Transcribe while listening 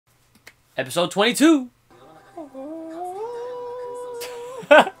Episode 22.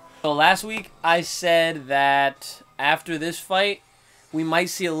 So last week I said that after this fight, we might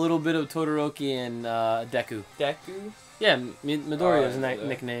see a little bit of Todoroki and Deku. Deku? Yeah, Midoriya's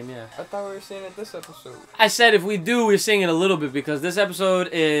nickname, yeah. I thought we were seeing it this episode. I said if we do, we're seeing it a little bit because this episode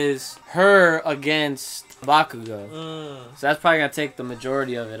is her against Bakugo. So that's probably going to take the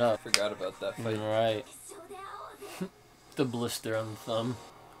majority of it up. Forgot about that fight. Right. The blister on the thumb.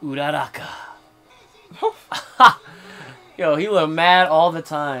 Uraraka. Yo, he look mad all the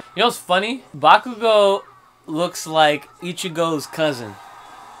time. You know what's funny? Bakugo looks like Ichigo's cousin.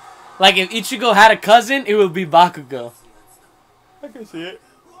 Like if Ichigo had a cousin, it would be Bakugo. I can see it.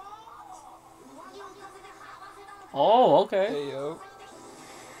 Oh, okay. Hey, yo.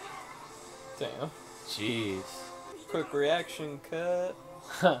 Damn. Jeez. Quick reaction cut.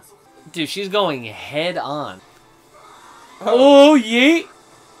 Dude, she's going head on. Oh, yeet.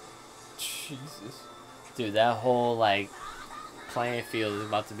 Jesus. Dude, that whole, like, playing field is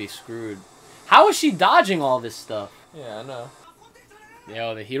about to be screwed. How is she dodging all this stuff? Yeah, I know.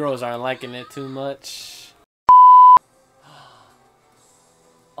 Yo, the heroes aren't liking it too much.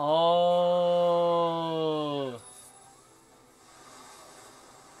 Oh.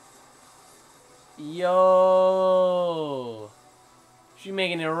 Yo. She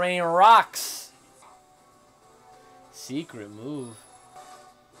making it rain rocks. Secret move.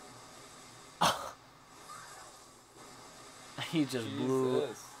 He just blew.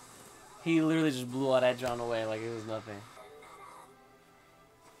 He literally just blew all that John away like it was nothing.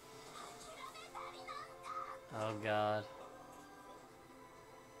 Oh god.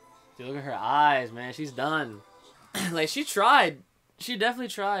 Dude, look at her eyes, man. She's done. Like she tried. She definitely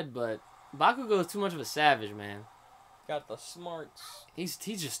tried, but Bakugo is too much of a savage, man. Got the smarts. He's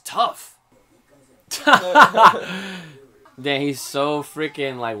just tough. Damn, he's so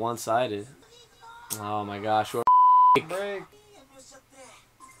freaking like one-sided. Oh my gosh. Break.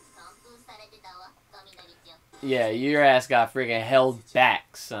 Yeah, your ass got freaking held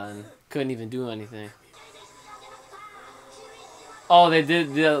back, son. Couldn't even do anything. Oh, they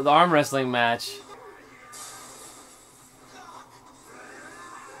did the arm wrestling match.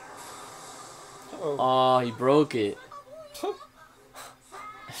 Oh, he broke it.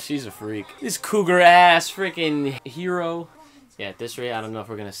 She's a freak. This cougar ass freaking hero. Yeah, at this rate, I don't know if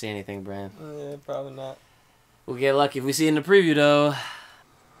we're gonna see anything, Bran. Yeah, probably not. We'll get lucky if we see it in the preview, though.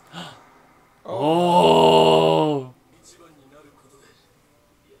 Oh!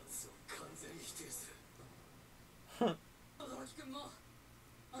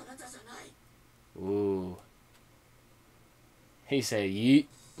 Ooh. He said yeet.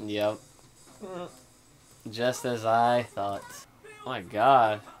 Yep. Just as I thought. Oh my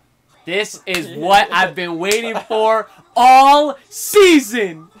god. This is what I've been waiting for all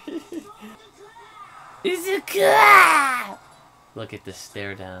season! Look at the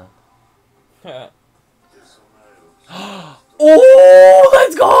stare down. Oh,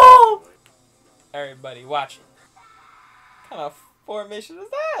 let's go! Everybody watching. What kind of formation is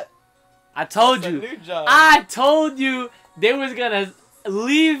that? I told you. New job. I told you they was gonna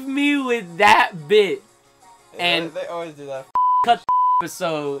leave me with that bit. And they always do that. Cut the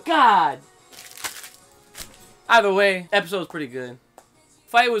episode. God. Either way, episode's pretty good.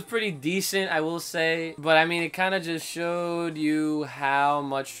 Fight was pretty decent, I will say, but I mean, it kind of just showed you how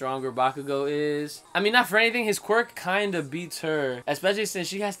much stronger Bakugo is. I mean, not for anything, his quirk kind of beats her, especially since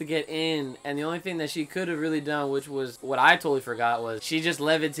she has to get in, and the only thing that she could have really done, which was what I totally forgot, was she just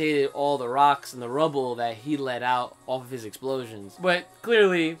levitated all the rocks and the rubble that he let out off of his explosions. But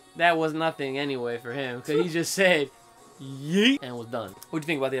clearly, that was nothing anyway for him, because he just said, yeet, and was done. What'd you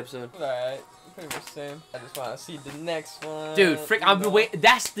think about the episode? Alright. Pretty much same. I just want to see the next one. Dude, frick, I've been waiting.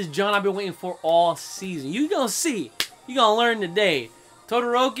 That's the John I've been waiting for all season. You gonna see. You gonna learn today.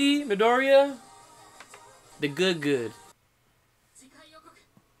 Todoroki, Midoriya, the good.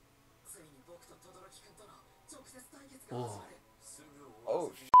 Oh.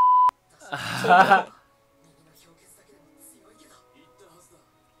 Oh,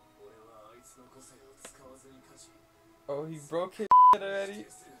 oh, he broke his already.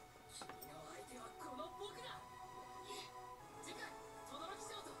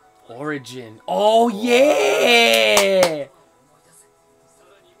 Origin. Oh, yeah!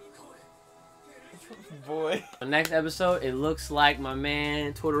 Boy. The next episode, it looks like my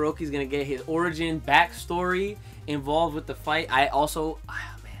man Todoroki's gonna get his origin backstory involved with the fight. I also,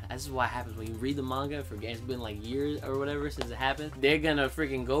 man, this is what happens when you read the manga and forget it's been like years or whatever since it happened. They're gonna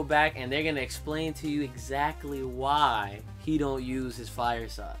freaking go back and they're gonna explain to you exactly why he don't use his fire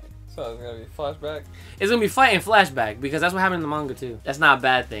side. So it's gonna be flashback. It's gonna be fight and flashback because that's what happened in the manga too. That's not a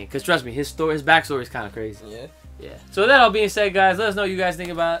bad thing. Cause trust me, his backstory is kind of crazy. Yeah. Yeah. So with that all being said, guys, let us know what you guys think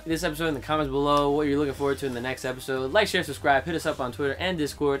about this episode in the comments below. What you're looking forward to in the next episode. Like, share, subscribe. Hit us up on Twitter and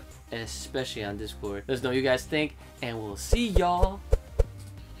Discord, especially on Discord. Let us know what you guys think, and we'll see y'all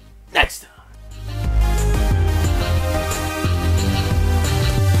next time.